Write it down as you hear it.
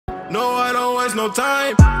No, I don't waste no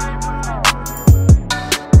time.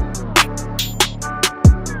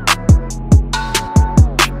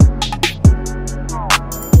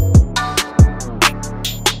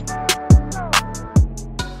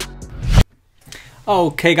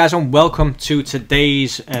 Okay guys, and welcome to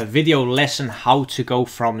today's video lesson, how to go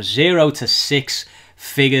from 0 to 6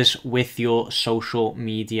 figures with your social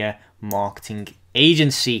media marketing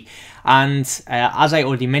agency. And as I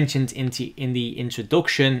already mentioned in the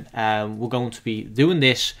introduction, we're going to be doing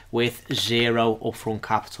this with 0 upfront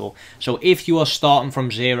capital. So if you are starting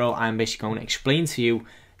from 0, I'm basically going to explain to you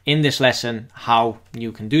in this lesson how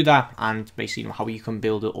you can do that and basically how you can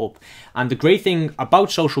build it up. And the great thing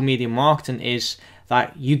about social media marketing is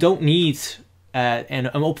that you don't need an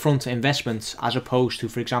upfront investment, as opposed to,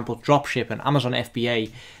 for example, dropshipping, Amazon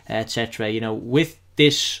FBA, etc. You know, with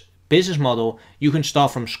this business model, you can start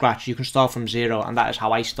from scratch, you can start from 0, and that is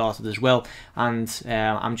how I started as well. And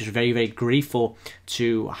I'm just very, very grateful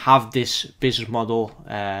to have this business model,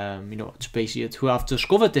 you know, to have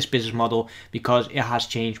discovered this business model, because it has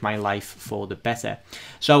changed my life for the better.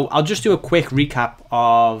 So I'll just do a quick recap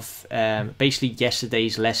of basically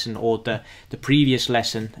yesterday's lesson, or the previous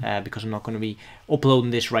lesson, because I'm not going to be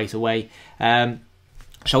uploading this right away.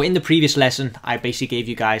 So in the previous lesson, I basically gave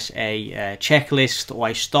you guys a checklist, or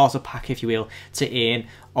a starter pack, if you will, to earn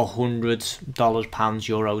 $100, pounds,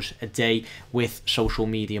 euros a day with social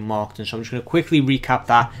media marketing. So I'm just going to quickly recap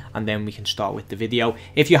that, and then we can start with the video.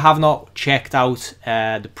 If you have not checked out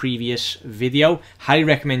the previous video, highly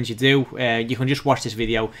recommend you do. You can just watch this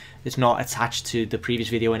video. It's not attached to the previous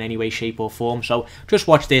video in any way, shape or form. So just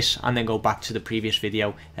watch this and then go back to the previous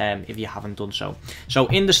video if you haven't done so. So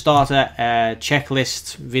in the starter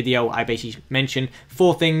checklist video, I basically mentioned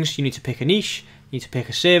 4 things. You need to pick a niche, you need to pick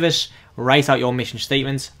a service, write out your mission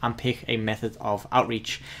statement, and pick a method of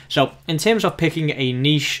outreach. So in terms of picking a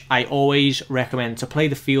niche, I always recommend to play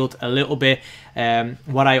the field a little bit.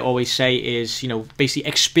 What I always say is, you know, basically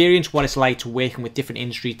experience what it's like to working with different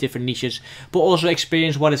industries, different niches, but also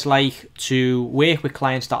experience what it's like to work with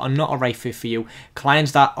clients that are not a right fit for you,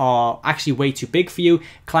 clients that are actually way too big for you,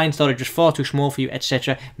 clients that are just far too small for you,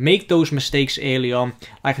 etc. Make those mistakes early on.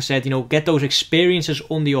 Like I said, you know, get those experiences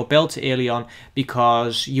under your belt early on,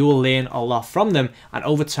 because you will learn a lot from them, and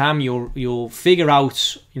over time you'll figure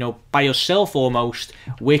out, you know, by yourself almost,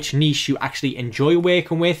 which niche you actually enjoy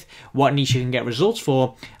working with, what niche you can get results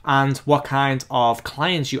for, and what kind of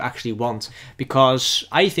clients you actually want. Because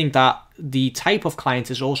I think that the type of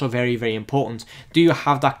client is also very, very important. Do you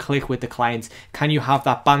have that click with the client? Can you have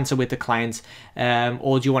that banter with the client?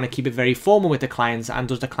 Or do you want to keep it very formal with the client? And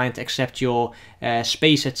does the client accept your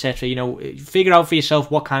space, etc.? You know, figure out for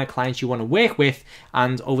yourself what kind of clients you want to work with,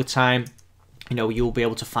 and over time, you know, you'll be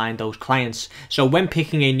able to find those clients. So when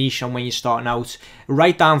picking a niche and when you're starting out,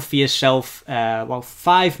 write down for yourself, well,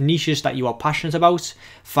 5 niches that you are passionate about,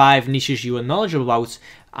 5 niches you are knowledgeable about,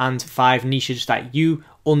 and 5 niches that you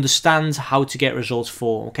understand how to get results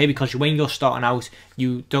for, okay? Because when you're starting out,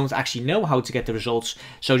 you don't actually know how to get the results.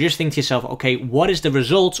 So just think to yourself, okay, what is the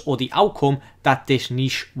result or the outcome that this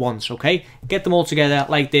niche wants, okay? Get them all together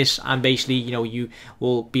like this, and basically, you know, you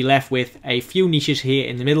will be left with a few niches here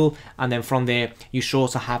in the middle, and then from there, you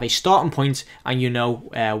sort of have a starting point, and you know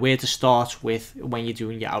where to start with when you're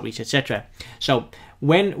doing your outreach, etc. So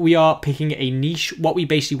when we are picking a niche, what we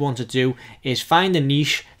basically want to do is find a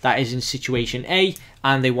niche that is in situation A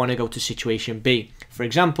and they want to go to situation B. For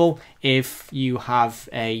example, if you have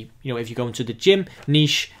if you go into the gym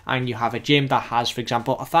niche and you have a gym that has, for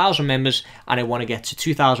example, 1,000 members and they want to get to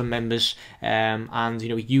 2,000 members, and you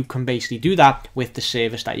know, you can basically do that with the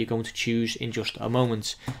service that you're going to choose in just a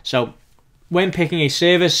moment. So when picking a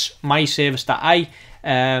service, my service that I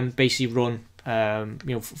basically run,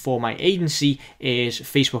 you know, for my agency is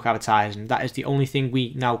Facebook advertising. That is the only thing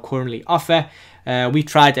we now currently offer. We've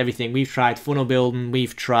tried everything. We've tried funnel building,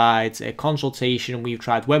 we've tried a consultation, we've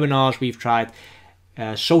tried webinars, we've tried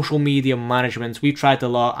social media management, we've tried a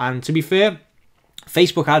lot. And to be fair,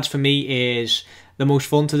 Facebook ads for me is the most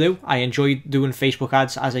fun to do. I enjoy doing Facebook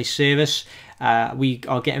ads as a service. We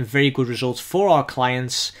are getting very good results for our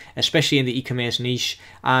clients, especially in the e-commerce niche,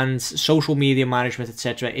 and social media management,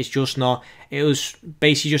 etc. It's just not, it was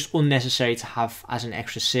basically just unnecessary to have as an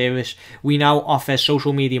extra service. We now offer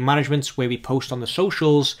social media management where we post on the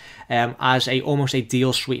socials as almost a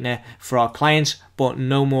deal sweetener for our clients, but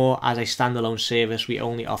no more as a standalone service. We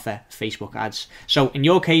only offer Facebook ads. So in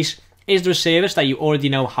your case, is there a service that you already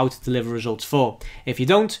know how to deliver results for? If you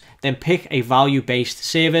don't, then pick a value-based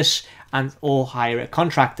service and or hire a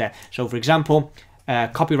contractor. So for example,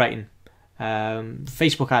 copywriting.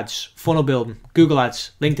 Facebook ads, funnel building, Google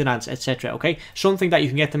ads, LinkedIn ads, etc. Okay, something that you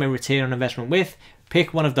can get them a return on investment with.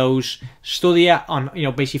 Pick one of those, study it on,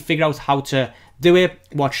 basically figure out how to do it,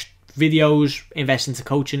 watch videos, invest into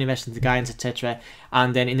coaching, invest into guidance, etc.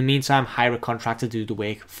 And then in the meantime, hire a contractor to do the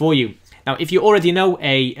work for you. Now, if you already know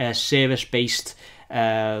a service-based,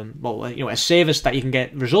 a service that you can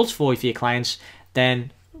get results for your clients,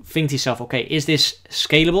 then think to yourself, okay, is this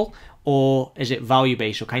scalable or is it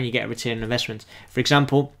value-based, or can you get a return on investment? For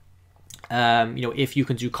example, if you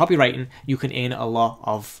can do copywriting, you can earn a lot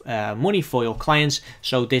of money for your clients.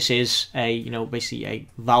 So this is basically a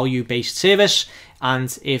value-based service,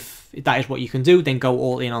 and if that is what you can do, then go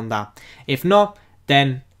all in on that. If not,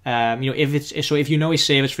 then if you know a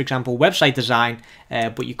service, for example, website design,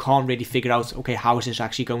 but you can't really figure out, okay, how is this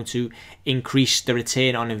actually going to increase the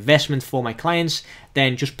return on investment for my clients,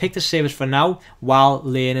 then just pick the service for now while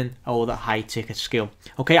learning all the high ticket skill.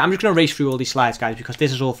 Okay, I'm just going to race through all these slides, guys, because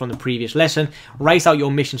this is all from the previous lesson. Write out your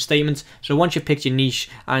mission statement. So once you've picked your niche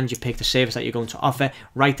and you pick the service that you're going to offer,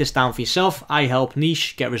 write this down for yourself. I help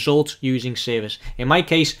niche get results using service. In my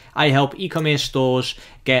case, I help e-commerce stores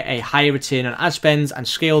get a higher return on ad spend and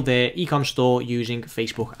scale their e-com store using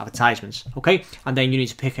Facebook advertisements. Okay, and then you need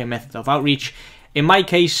to pick a method of outreach. In my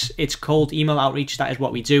case, it's cold email outreach. That is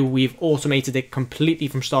what we do. We've automated it completely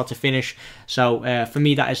from start to finish. So for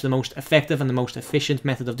me, that is the most effective and the most efficient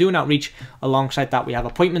method of doing outreach. Alongside that, we have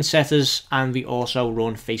appointment setters, and we also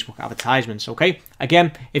run Facebook advertisements. Okay,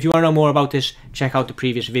 again, if you want to know more about this, check out the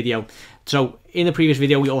previous video. So in the previous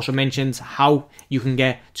video, we also mentioned how you can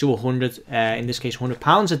get to 100, in this case,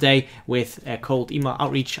 £100 a day with cold email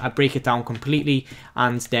outreach. I break it down completely,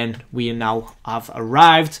 and then we now have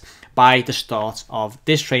arrived by the start of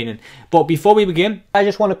this training. But before we begin, I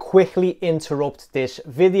just want to quickly interrupt this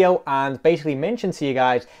video and basically mention to you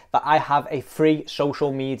guys that I have a free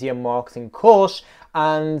social media marketing course,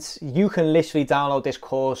 and you can literally download this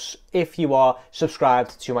course if you are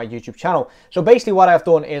subscribed to my YouTube channel. So basically what I've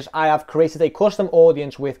done is I have created a custom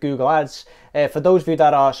audience with Google Ads for those of you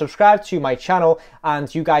that are subscribed to my channel,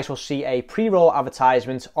 and you guys will see a pre-roll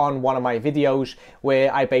advertisement on one of my videos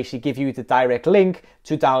where I basically give you the direct link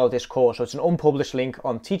to download this course. So it's an unpublished link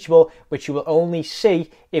on Teachable, which you will only see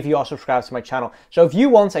if you are subscribed to my channel. So if you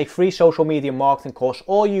want a free social media marketing course,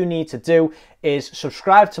 all you need to do is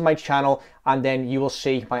subscribe to my channel, and then you will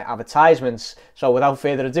see my advertisements. So without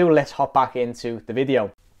further ado, let's hop back into the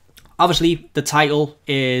video. Obviously, the title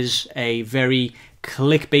is a very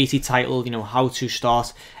clickbaity title, how to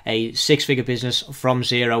start a six-figure business from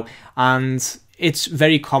zero. And it's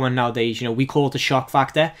very common nowadays, we call it the shock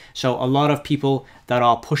factor. So a lot of people that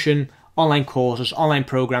are pushing online courses, online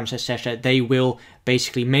programs, etc., they will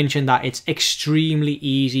basically mention that it's extremely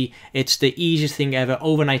easy, it's the easiest thing ever,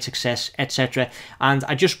 overnight success, etc. And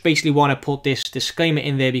I just basically want to put this disclaimer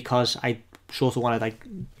in there because I sort of want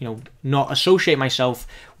to not associate myself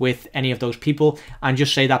with any of those people, and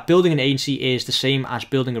just say that building an agency is the same as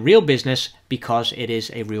building a real business, because it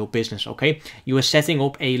is a real business. Okay, you are setting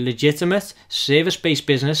up a legitimate service-based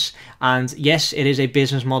business, and yes, it is a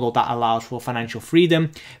business model that allows for financial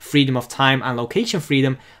freedom, freedom of time and location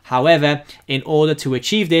freedom. However, in order to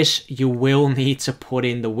achieve this, you will need to put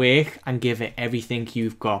in the work and give it everything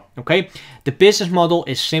you've got. Okay, the business model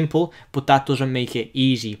is simple, but that doesn't make it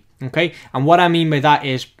easy. Okay, and what I mean by that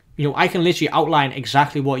is, I can literally outline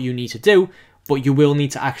exactly what you need to do, but you will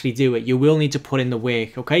need to actually do it. You will need to put in the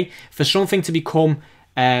work. Okay, for something to become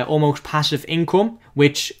almost passive income,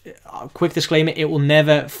 which, quick disclaimer, it will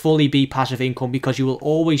never fully be passive income, because you will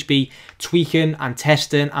always be tweaking and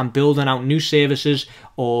testing and building out new services,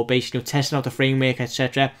 or basically testing out the framework,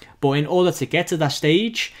 etc. But in order to get to that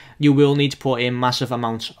stage, you will need to put in massive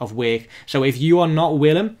amounts of work. So if you are not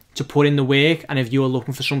willing to put in the work, and if you are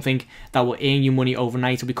looking for something that will earn you money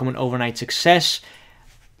overnight or become an overnight success,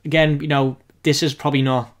 again, this is probably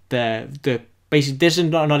not basically, this is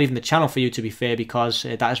not even the channel for you, to be fair, because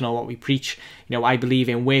that is not what we preach. I believe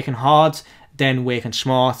in working hard, then working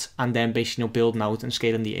smart, and then basically building out and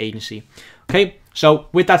scaling the agency. Okay, so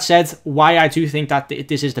with that said, why I do think that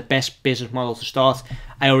this is the best business model to start,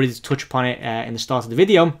 I already touched upon it in the start of the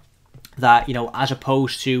video, that as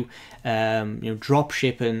opposed to drop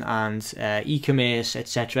shipping and e-commerce,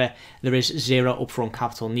 etc., there is zero upfront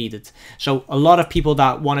capital needed. So a lot of people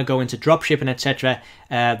that want to go into drop shipping, etc.,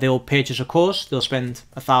 they'll purchase a course, they'll spend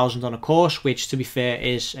 $1,000 on a course, which, to be fair,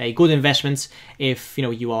 is a good investment if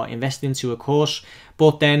you are investing into a course.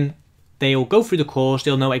 But then they'll go through the course,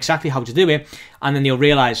 they'll know exactly how to do it, and then they'll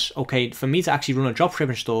realize, okay, for me to actually run a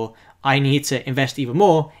dropshipping store, I need to invest even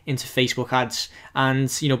more into Facebook ads. And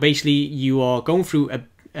basically, you are going through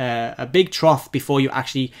a big trough before you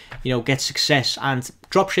actually, you know, get success. And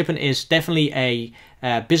dropshipping is definitely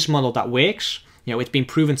a business model that works. You know, it's been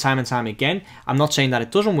proven time and time again. I'm not saying that it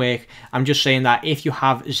doesn't work. I'm just saying that if you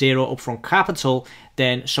have zero upfront capital,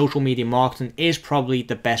 then social media marketing is probably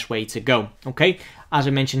the best way to go. Okay, as I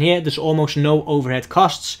mentioned here, there's almost no overhead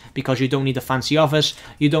costs because you don't need a fancy office,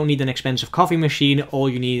 you don't need an expensive coffee machine. All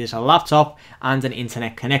you need is a laptop and an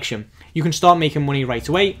internet connection. You can start making money right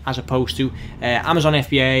away, as opposed to Amazon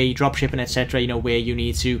FBA, dropshipping, etc. You know, where you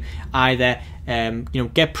need to either you know,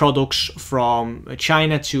 get products from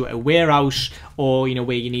China to a warehouse, or you know,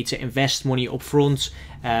 where you need to invest money up front,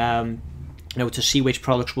 you know, to see which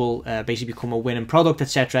products will basically become a winning product,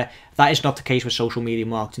 etc. That is not the case with social media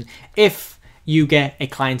marketing. If you get a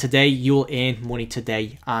client today, you'll earn money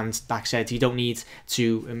today, and like I said, you don't need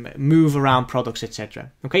to move around products,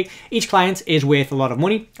 etc. Okay, each client is worth a lot of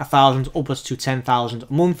money, 1,000 upwards to 10,000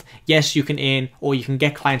 a month. Yes, you can earn, or you can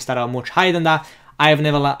get clients that are much higher than that. I have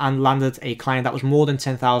never landed a client that was more than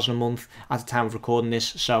 10,000 a month at the time of recording this,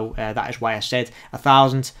 so that is why I said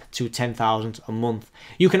 1,000 to 10,000 a month.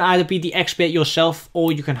 You can either be the expert yourself,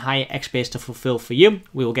 or you can hire experts to fulfill for you.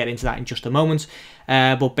 We will get into that in just a moment.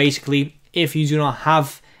 But basically, if you do not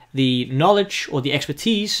have the knowledge or the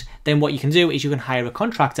expertise, then what you can do is you can hire a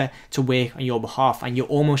contractor to work on your behalf, and you're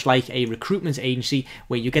almost like a recruitment agency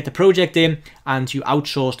where you get the project in and you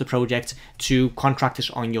outsource the project to contractors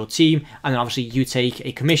on your team, and then obviously you take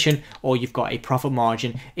a commission, or you've got a profit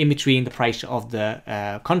margin in between the price of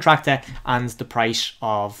the contractor and the price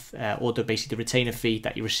of or basically the retainer fee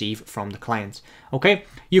that you receive from the client. Okay,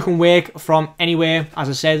 you can work from anywhere. As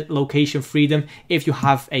I said, location freedom. If you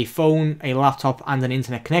have a phone, a laptop and an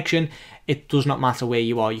internet connection, it does not matter where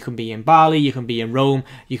you are. You can be in Bali, you can be in Rome,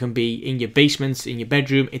 you can be in your basement, in your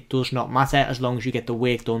bedroom. It does not matter, as long as you get the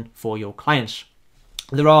work done for your clients.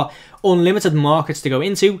 There are unlimited markets to go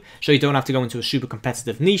into, so you don't have to go into a super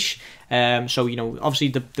competitive niche. So, you know, obviously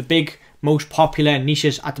the big, most popular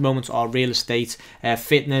niches at the moment are real estate,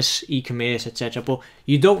 fitness, e-commerce, etc. But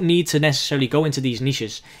you don't need to necessarily go into these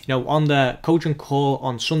niches. You know, on the coaching call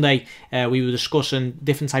on Sunday, we were discussing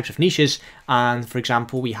different types of niches, and for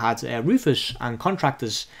example, we had roofers and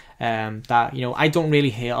contractors that, you know, I don't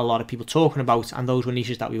really hear a lot of people talking about, and those were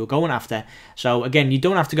niches that we were going after. So again, you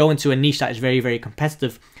don't have to go into a niche that is very, very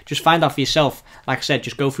competitive. Just find out for yourself. Like I said,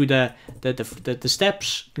 just go through the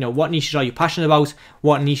steps. You know, what niches are you passionate about?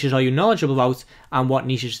 What niches are you knowledgeable about? And what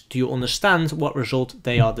niches do you understand what result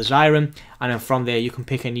they are desiring? And then from there, you can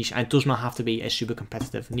pick a niche, and it does not have to be a super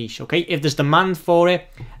competitive niche. Okay, if there's demand for it,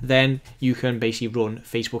 then you can basically run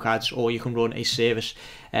Facebook ads, or you can run a service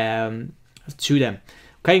to them.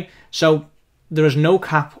 Okay, so there is no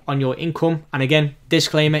cap on your income, and again,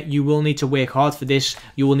 disclaimer, you will need to work hard for this.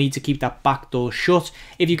 You will need to keep that back door shut.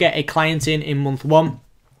 If you get a client in month 1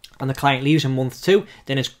 and the client leaves in month 2,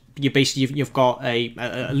 then it's you've got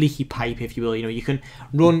a leaky pipe, if you will. You know, you can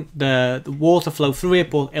run the water flow through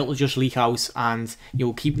it, but it'll just leak out, and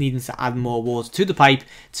you'll keep needing to add more water to the pipe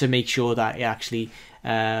to make sure that it actually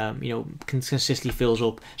you know, consistently fills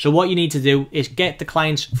up. So what you need to do is get the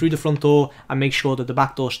clients through the front door and make sure that the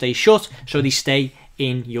back door stays shut, so they stay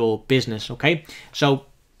in your business. Okay, so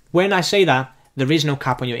when I say that, there is no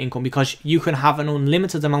cap on your income, because you can have an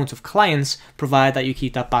unlimited amount of clients, provided that you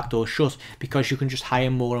keep that back door shut, because you can just hire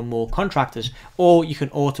more and more contractors, or you can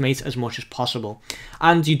automate as much as possible.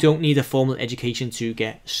 And you don't need a formal education to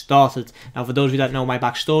get started. Now, for those of you that know my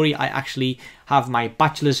backstory, I actually have my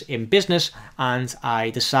bachelor's in business, and I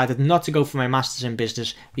decided not to go for my master's in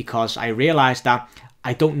business because I realized that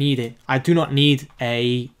I don't need it. I do not need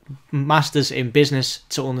a master's in business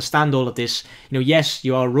to understand all of this. You know, yes,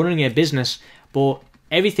 you are running a business, but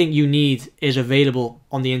everything you need is available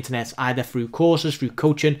on the internet, either through courses, through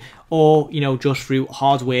coaching, or, you know, just through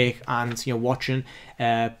hard work and, you know, watching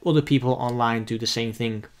other people online do the same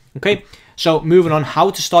thing. Okay, so moving on, how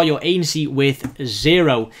to start your agency with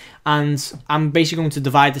zero. And I'm basically going to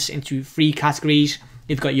divide this into 3 categories.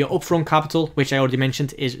 You've got your upfront capital, which I already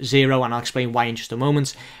mentioned is 0, and I'll explain why in just a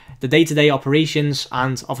moment. The day-to-day operations,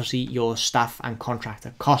 and obviously your staff and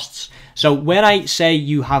contractor costs. So when I say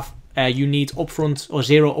you have you need upfront or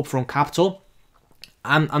 0 upfront capital,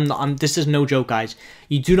 this is no joke, guys.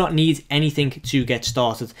 You do not need anything to get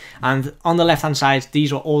started. And on the left hand side,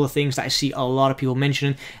 these are all the things that I see a lot of people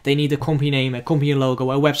mentioning. They need a company name, a company logo,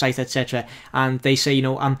 a website, etc. And they say, you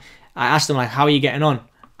know, I ask them, like, how are you getting on?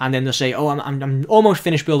 And then they'll say, oh, I'm almost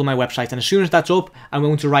finished building my website, and as soon as that's up, I'm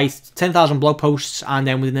going to write 10,000 blog posts, and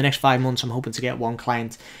then within the next 5 months, I'm hoping to get 1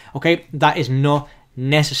 client. Okay, that is not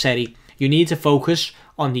necessary. You need to focus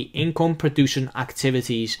on the income producing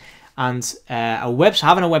activities. And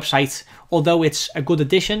having a website, although it's a good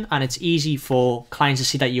addition and it's easy for clients to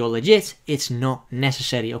see that you're legit, it's not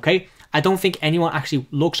necessary, okay? I don't think anyone actually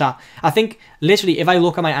looks at, I think literally if I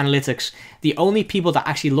look at my analytics, the only people that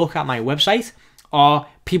actually look at my website are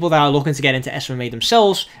people that are looking to get into SMMA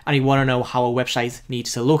themselves and you want to know how a website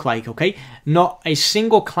needs to look like, okay? Not a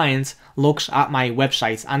single client looks at my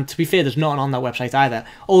website, and to be fair, there's nothing on that website either.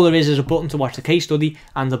 All there is a button to watch the case study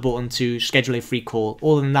and a button to schedule a free call.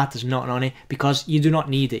 Other than that, there's nothing on it because you do not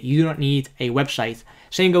need it. You do not need a website.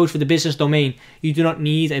 Same goes for the business domain. You do not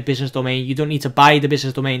need a business domain. You don't need to buy the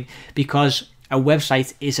business domain because a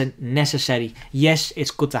website isn't necessary. Yes,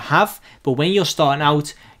 it's good to have, but when you're starting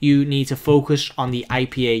out, you need to focus on the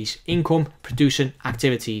IPAs, income producing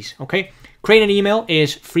activities, okay? Creating an email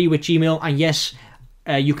is free with Gmail, and yes,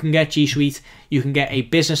 you can get G Suite, you can get a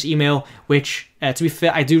business email, which to be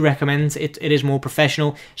fair, I do recommend. It is more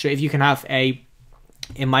professional. So if you can have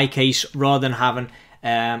in my case, rather than having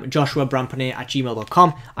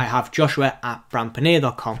joshua.brandpreneur@gmail.com, I have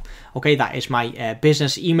joshua@brandpreneur.com. Okay, that is my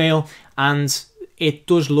business email, and it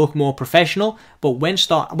does look more professional. But when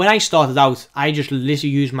I started out, I just literally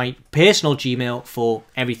used my personal Gmail for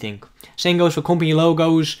everything. Same goes for company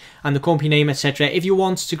logos and the company name, etc. If you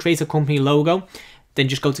want to create a company logo, then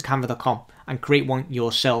just go to canva.com and create one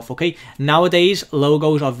yourself, okay? Nowadays,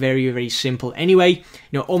 logos are very, very simple anyway.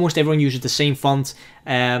 You know, almost everyone uses the same font,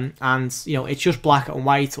 and, you know, it's just black and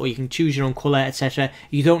white, or you can choose your own color, etc.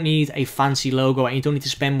 You don't need a fancy logo, and you don't need to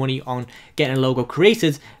spend money on getting a logo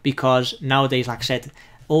created, because nowadays, like I said,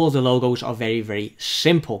 all the logos are very, very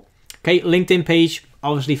simple. Okay, LinkedIn page,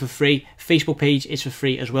 obviously for free. Facebook page is for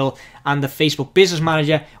free as well. And the Facebook Business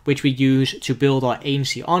Manager, which we use to build our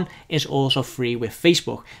agency on, is also free with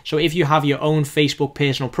Facebook. So if you have your own Facebook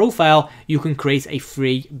personal profile, you can create a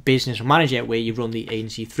free business manager where you run the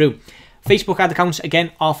agency through. Facebook ad accounts, again,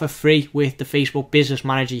 are for free with the Facebook Business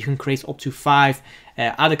Manager. You can create up to 5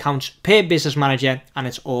 ad accounts per business manager, and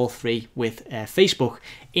it's all free with Facebook.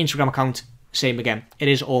 Instagram account, same again. It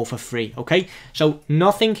is all for free, okay? So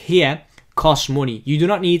nothing here costs money. You do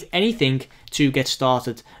not need anything to get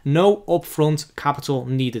started. No upfront capital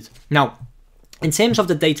needed. Now, in terms of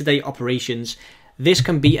the day-to-day operations, this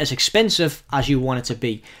can be as expensive as you want it to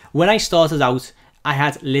be. When I started out, I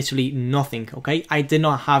had literally nothing, okay? I did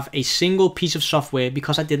not have a single piece of software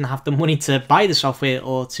because I didn't have the money to buy the software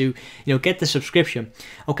or to, you know, get the subscription.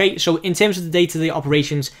 Okay, so in terms of the day-to-day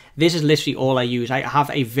operations, this is literally all I use. I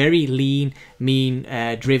have a very lean, mean,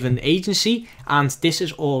 driven agency, and this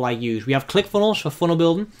is all I use. We have ClickFunnels for funnel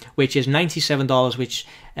building, which is $97, which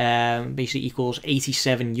basically equals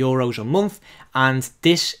 €87 a month, and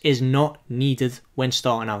this is not needed when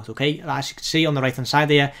starting out, okay? As you can see on the right hand side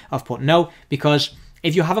there, I've put no, because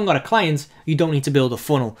if you haven't got a client, you don't need to build a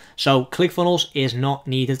funnel. So ClickFunnels is not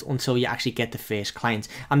needed until you actually get the first client.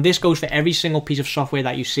 And this goes for every single piece of software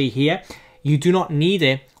that you see here. You do not need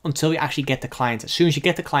it until you actually get the client. As soon as you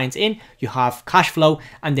get the client in, you have cash flow,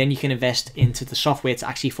 and then you can invest into the software to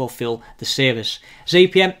actually fulfill the service.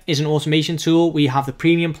 Zapier is an automation tool. We have the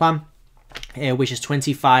premium plan, which is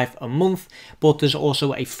 $25 a month, but there's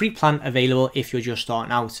also a free plan available if you're just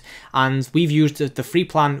starting out. And we've used the free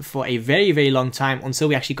plan for a very, very long time until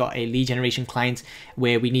we actually got a lead generation client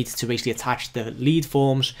where we needed to basically attach the lead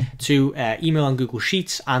forms to email and Google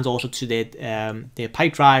Sheets, and also to their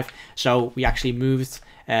Pipe Drive. So we actually moved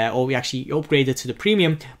or we actually upgraded to the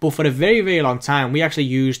premium, but for a very, very long time we actually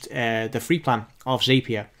used the free plan of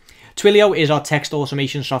Zapier. Twilio is our text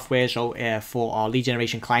automation software, so for our lead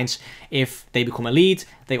generation clients, if they become a lead,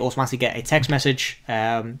 they automatically get a text message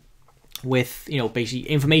with, you know, basically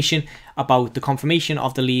information about the confirmation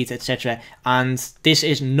of the lead, etc. And this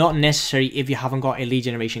is not necessary if you haven't got a lead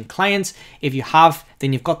generation client. If you have,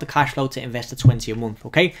 then you've got the cash flow to invest at $20 a month,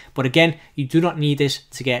 okay? But again, you do not need this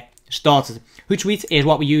to get started. Hootsuite is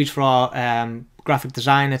what we use for our graphic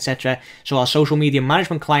design, etc. So our social media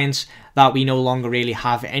management clients that we no longer really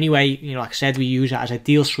have anyway. You know, like I said, we use it as a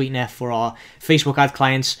deal sweetener for our Facebook ad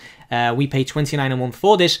clients. We pay $29 a month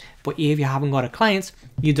for this, but if you haven't got a client,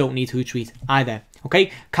 you don't need Hootsuite either.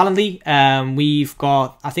 Okay, Calendly, I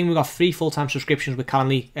think we've got 3 full-time subscriptions with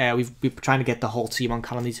Calendly. We're trying to get the whole team on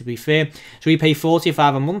Calendly, to be fair. So we pay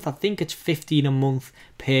 $45 a month. I think it's $15 a month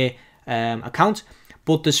per account,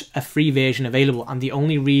 but there's a free version available. And the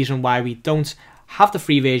only reason why we don't have the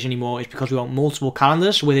free version anymore is because we want multiple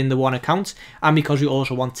calendars within the one account, and because we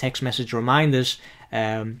also want text message reminders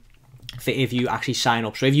for if you actually sign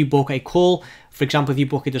up. So if you book a call, for example, if you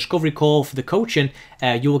book a discovery call for the coaching,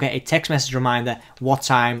 you will get a text message reminder what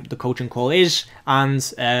time the coaching call is,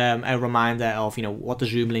 and a reminder of, you know, what the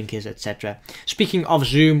Zoom link is, etc. Speaking of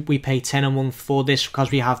Zoom, we pay 10 a month for this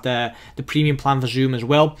because we have the premium plan for Zoom as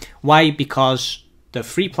well. Why? Because the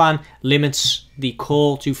free plan limits the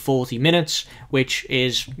call to 40 minutes, which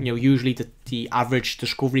is, you know, usually the average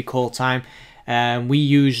discovery call time. We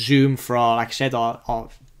use Zoom for, like I said, our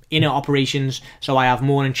inner operations. So I have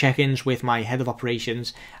morning check-ins with my head of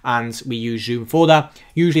operations, and we use Zoom for that.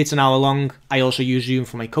 Usually it's an hour long. I also use Zoom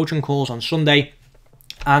for my coaching calls on Sunday,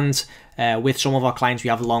 and with some of our clients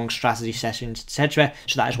we have long strategy sessions, etc.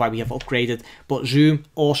 So that is why we have upgraded. But Zoom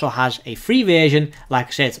also has a free version. Like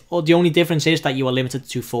I said, the only difference is that you are limited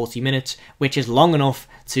to 40 minutes, which is long enough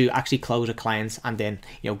to actually close a client and then,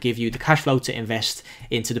 you know, give you the cash flow to invest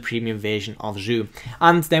into the premium version of Zoom.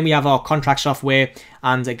 And then we have our contract software,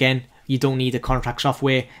 and again, you don't need the contract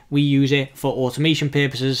software. We use it for automation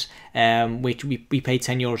purposes, which we pay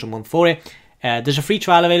 €10 a month for it. There's a free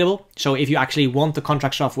trial available, so if you actually want the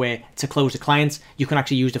contract software to close the client, you can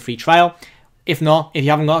actually use the free trial. If not, if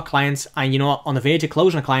you haven't got a client and you're not on the verge of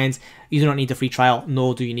closing a client, you do not need the free trial,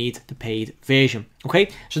 nor do you need the paid version.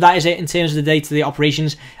 Okay, so that is it in terms of the day-to-day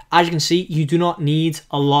operations. As you can see, you do not need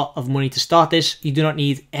a lot of money to start this. You do not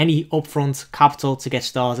need any upfront capital to get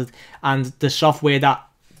started, and the software that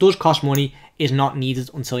does cost money is not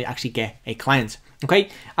needed until you actually get a client. Okay,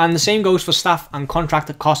 and the same goes for staff and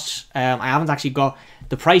contractor costs. I haven't actually got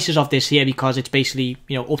the prices of this here because it's basically,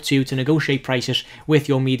 you know, up to you to negotiate prices with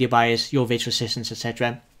your media buyers, your virtual assistants,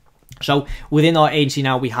 etc. So within our agency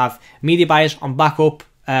now, we have media buyers on backup.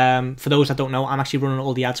 For those that don't know, I'm actually running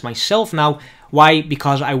all the ads myself now. Why?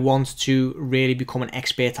 Because I want to really become an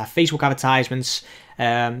expert at Facebook advertisements.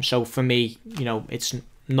 So for me, you know, it's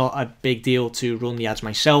not a big deal to run the ads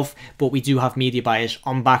myself, but we do have media buyers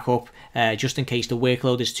on backup, just in case the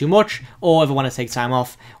workload is too much, or if I want to take time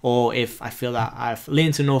off, or if I feel that I've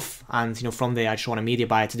learned enough and, you know, from there I just want a media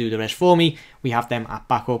buyer to do the rest for me. We have them at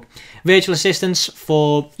backup. Virtual assistants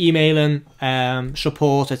for emailing,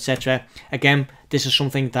 support, etc. Again, this is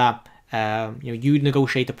something that you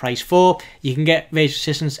negotiate the price for. You can get virtual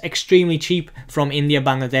assistants extremely cheap from India,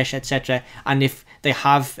 Bangladesh, etc. And if they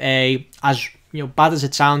have a, as bad as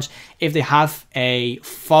it sounds, if they have a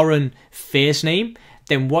foreign first name,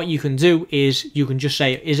 then what you can do is you can just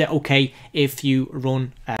say, is it okay if you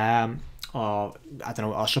run or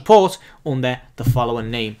support under the following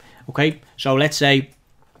name? Okay, so let's say,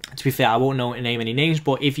 to be fair, I won't name any names,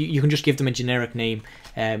 but if you can just give them a generic name,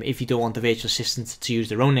 if you don't want the virtual assistant to use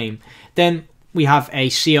their own name. Then we have a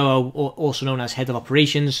COO, also known as Head of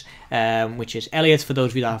Operations, which is Elliot, for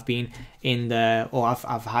those of you that have been in the, or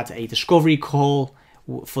I've had a discovery call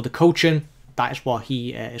for the coaching. That is what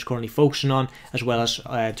he is currently focusing on, as well as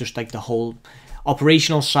just like the whole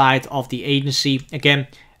operational side of the agency. Again,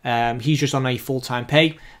 he's just on a full-time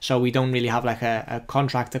pay, so we don't really have like a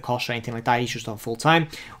contractor cost or anything like that. He's just on full-time.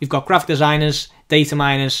 We've got graphic designers, data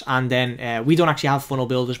miners, and then we don't actually have funnel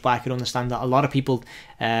builders, but I can understand that a lot of people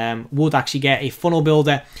would actually get a funnel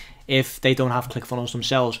builder if they don't have ClickFunnels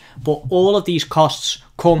themselves. But all of these costs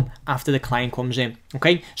come after the client comes in.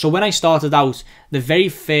 Okay, so when I started out, the very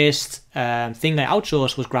first thing I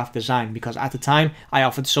outsourced was graphic design, because at the time I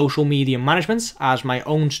offered social media management as my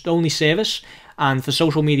only service. And for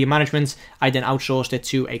social media management, I then outsourced it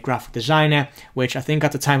to a graphic designer, which I think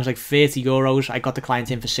at the time was like €30. I got the client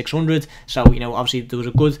in for 600. So, obviously there was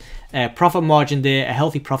a good profit margin there, a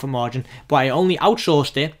healthy profit margin, but I only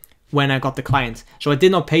outsourced it when I got the client. So I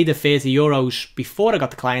did not pay the €30 before I got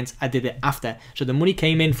the client, I did it after. So the money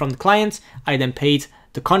came in from the client, I then paid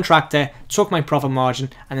the contractor, took my profit margin,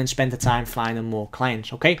 and then spent the time finding more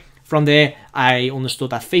clients, okay? From there, I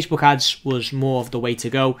understood that Facebook ads was more of the way to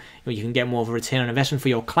go. You can get more of a return on investment for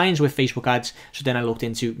your clients with Facebook ads. So then I looked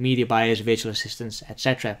into media buyers, virtual assistants,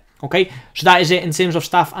 etc. Okay, so that is it in terms of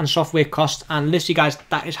staff and software costs. And literally, guys,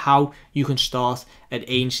 that is how you can start an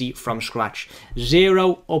agency from scratch.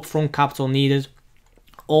 Zero upfront capital needed.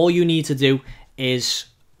 All you need to do is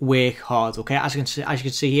work hard, okay? As you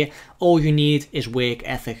can see here, all you need is work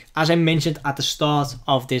ethic. As I mentioned at the start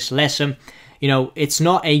of this lesson, it's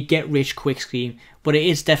not a get-rich-quick scheme, but it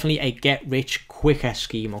is definitely a get-rich-quicker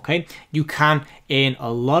scheme, okay? You can earn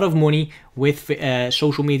a lot of money with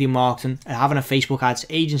social media marketing, having a Facebook ads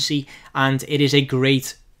agency, and it is a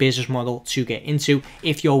great business model to get into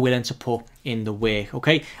if you're willing to put in the work,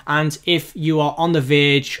 okay? And if you are on the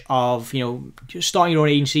verge of, starting your own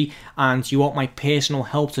agency and you want my personal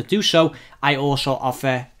help to do so, I also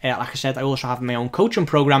offer, like I said, I also have my own coaching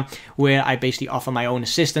program where I basically offer my own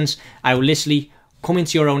assistance. I will literally come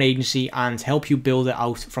into your own agency and help you build it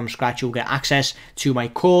out from scratch. You'll get access to my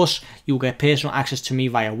course, you'll get personal access to me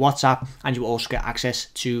via WhatsApp, and you'll also get access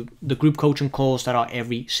to the group coaching calls that are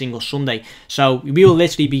every single Sunday. So we will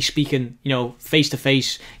literally be speaking, face to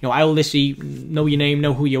face. I will literally know your name,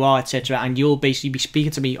 know who you are, etc., and you'll basically be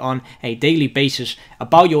speaking to me on a daily basis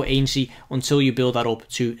about your agency until you build that up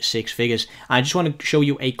to 6 figures. I just want to show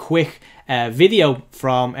you a quick video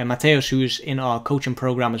from Mateus, who's in our coaching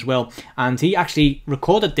program as well, and he actually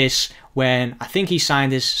recorded this when I think he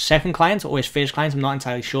signed his second client or his first client. I'm not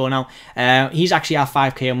entirely sure now. He's actually at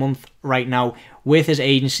 5k a month right now with his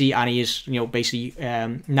agency, and he is basically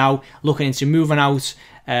now looking into moving out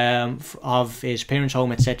of his parents'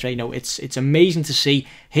 home, etc. It's amazing to see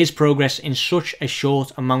his progress in such a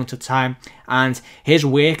short amount of time, and his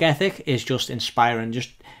work ethic is just inspiring.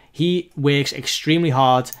 He works extremely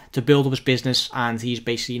hard to build up his business, and he's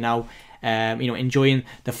basically now enjoying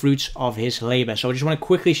the fruits of his labor. So I just want to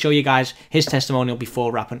quickly show you guys his testimonial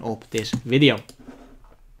before wrapping up this video.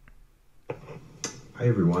 Hi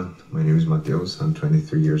everyone, my name is Mateus. I'm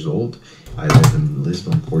 23 years old. I live in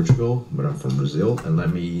Lisbon, Portugal, but I'm from Brazil. And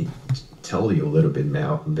let me tell you a little bit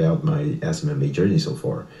about my SMMA journey so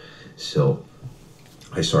far. So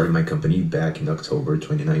I started my company back in October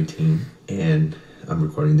 2019, and I'm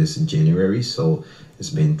recording this in January, so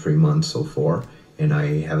it's been 3 months so far, and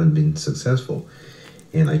I haven't been successful.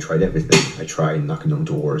 And I tried everything. I tried knocking on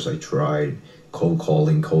doors, I tried cold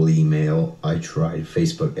calling, cold email, I tried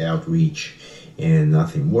Facebook outreach, and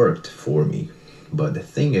nothing worked for me. But the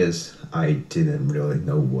thing is, I didn't really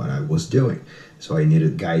know what I was doing, so I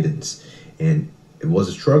needed guidance. And it was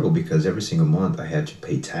a struggle because every single month I had to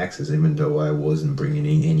pay taxes, even though I wasn't bringing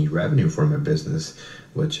in any revenue from my business,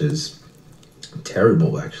 which is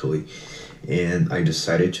terrible actually. And I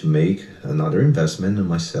decided to make another investment in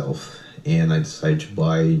myself, and I decided to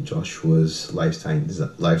buy Joshua's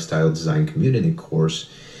lifestyle design community course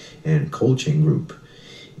and coaching group.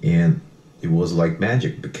 And it was like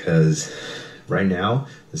magic, because right now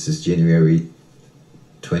this is January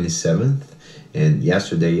 27th, and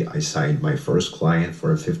yesterday I signed my first client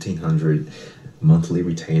for a 1,500 monthly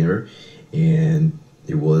retainer, and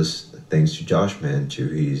it was thanks to Josh, man, to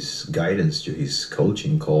his guidance, to his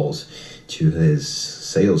coaching calls, to his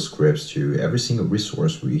sales scripts, to every single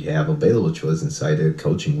resource we have available to us inside the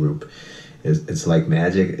coaching group. It's like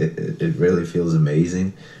magic. It really feels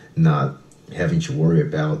amazing not having to worry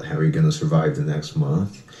about how you're going to survive the next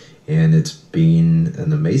month. And it's been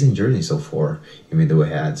an amazing journey so far. Even though I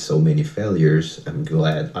had so many failures, I'm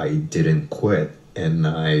glad I didn't quit, and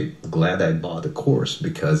I'm glad I bought the course,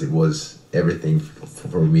 because it was everything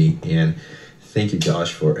for me. And thank you,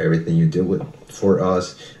 Josh, for everything you do for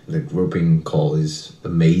us. The grouping call is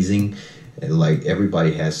amazing. Like,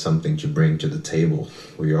 everybody has something to bring to the table.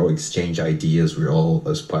 We all exchange ideas. We're all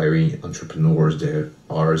aspiring entrepreneurs that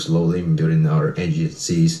are slowly building our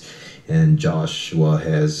agencies, and Joshua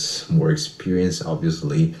has more experience,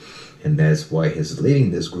 obviously, and that's why he's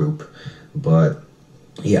leading this group. But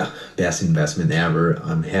yeah, best investment ever.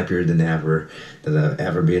 I'm happier than ever that I've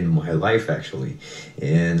ever been in my life, actually.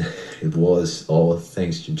 And it was all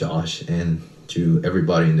thanks to Josh and to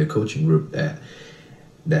everybody in the coaching group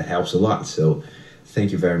that helps a lot. So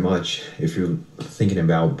thank you very much. If you're thinking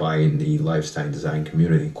about buying the lifestyle design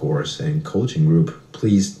community course and coaching group,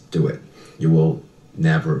 please do it. You will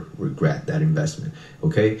never regret that investment.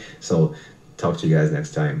 Okay, so talk to you guys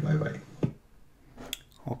next time. Bye bye.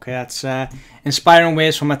 Okay, that's inspiring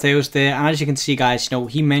words from Mateus there. And as you can see, guys,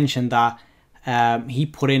 he mentioned that he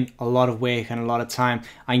put in a lot of work and a lot of time.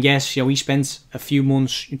 And yes, he spent a few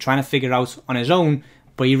months trying to figure it out on his own,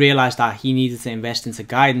 but he realized that he needed to invest into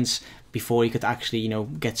guidance before he could actually,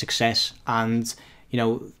 get success. And,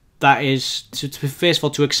 that is, first of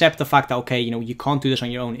all, to accept the fact that, okay, you can't do this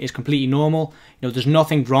on your own is completely normal. There's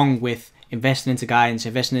nothing wrong with investing into guidance,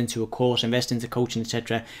 investing into a course, investing into coaching,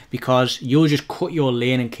 etc., because you'll just cut your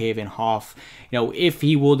learning curve in half. If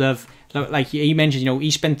he would have, like he mentioned,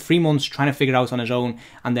 he spent 3 months trying to figure it out on his own,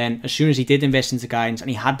 and then as soon as he did invest into guidance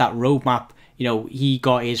and he had that roadmap, he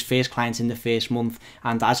got his first clients in the first month.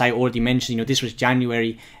 And as I already mentioned, this was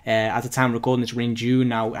January. At the time of recording this, we're in June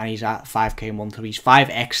now, and he's at 5k a month. So he's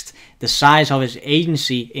 5x'd the size of his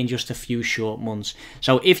agency in just a few short months.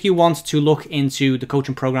 So if you want to look into the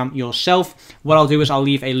coaching program yourself, what I'll do is I'll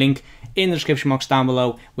leave a link in the description box down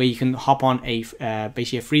below where you can hop on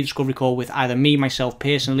basically a free discovery call with either myself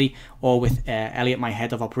personally, or with Elliot, my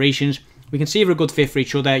head of operations. we can see if we're a good fit for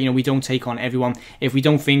each other. You know, we don't take on everyone. If we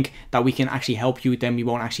don't think that we can actually help you, then we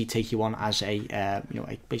won't actually take you on as a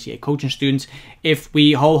basically a coaching student. If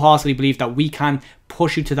we wholeheartedly believe that we can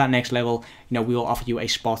push you to that next level, you know, we will offer you a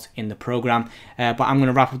spot in the program. But I'm going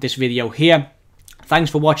to wrap up this video here. Thanks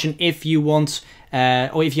for watching. If you want,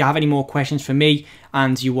 or if you have any more questions for me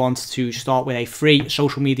and you want to start with a free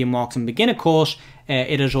social media marketing beginner course,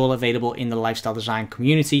 it is all available in the lifestyle design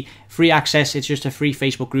community. Free access. It's just a free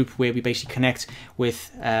Facebook group where we basically connect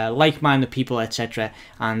with like-minded people, etc.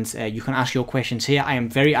 And you can ask your questions here. I am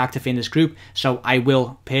very active in this group, so I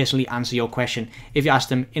will personally answer your question if you ask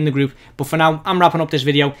them in the group. But for now, I'm wrapping up this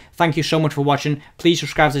video. Thank you so much for watching. Please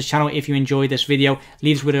subscribe to this channel if you enjoyed this video.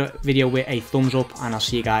 Leave us with a video with a thumbs up, and I'll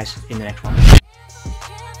see you guys in the next one.